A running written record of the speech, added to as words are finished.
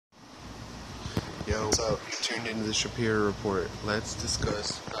Yo, what's up? You tuned into the Shapiro Report. Let's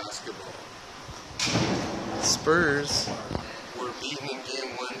discuss basketball. Spurs were beaten in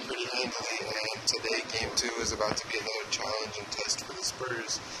Game 1 pretty handily, and today Game 2 is about to be another challenge and test for the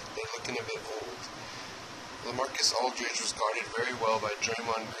Spurs. They're looking a bit old. LaMarcus Aldridge was guarded very well by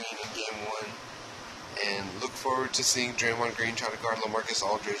Draymond Green in Game 1, and look forward to seeing Draymond Green try to guard LaMarcus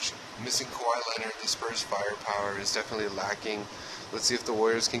Aldridge. Missing Kawhi Leonard, the Spurs' firepower is definitely lacking. Let's see if the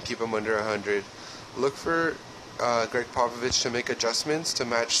Warriors can keep him under 100. Look for Greg Popovich to make adjustments to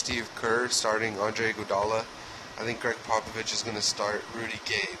match Steve Kerr starting Andre Iguodala. I think Greg Popovich is going to start Rudy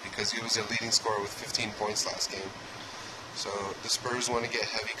Gay because he was a leading scorer with 15 points last game. So the Spurs want to get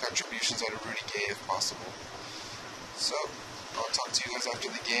heavy contributions out of Rudy Gay if possible. So I'll talk to you guys after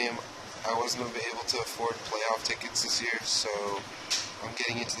the game. I wasn't able to afford playoff tickets this year, so I'm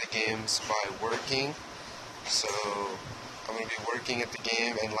getting into the games by working. So I'm going to be working at the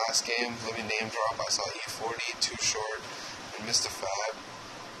game, and last game, let me name drop, I saw E40, Too Short, and Mr. Fab,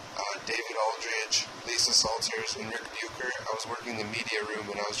 David Aldridge, Lisa Salters, and Rick Bucher. I was working the media room,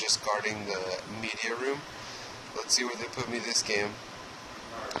 and I was just guarding the media room. Let's see where they put me this game.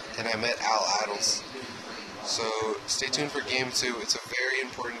 And I met Al Adels. So stay tuned for Game 2. It's a very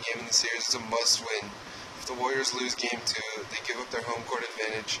important game in the series. It's a must-win. If the Warriors lose Game 2, they give up their home court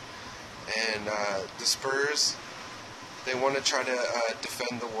advantage. And the Spurs, they want to try to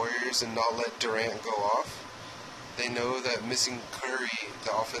defend the Warriors and not let Durant go off. They know that missing Curry,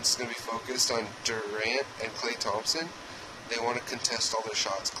 the offense is going to be focused on Durant and Klay Thompson. They want to contest all their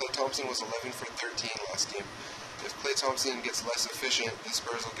shots. Klay Thompson was 11 for 13 last game. If Klay Thompson gets less efficient, the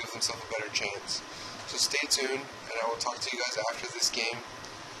Spurs will give themselves a better chance. So stay tuned, and I will talk to you guys after this game.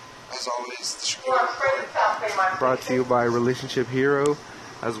 As always, the Shapiro Report brought to you by Relationship Hero,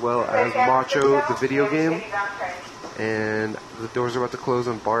 as well as Macho, the video game. And the doors are about to close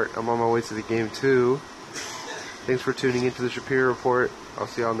on Bart. I'm on my way to the game too. Thanks for tuning into the Shapiro Report. I'll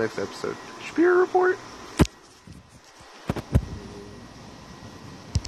see y'all next episode. Shapiro Report.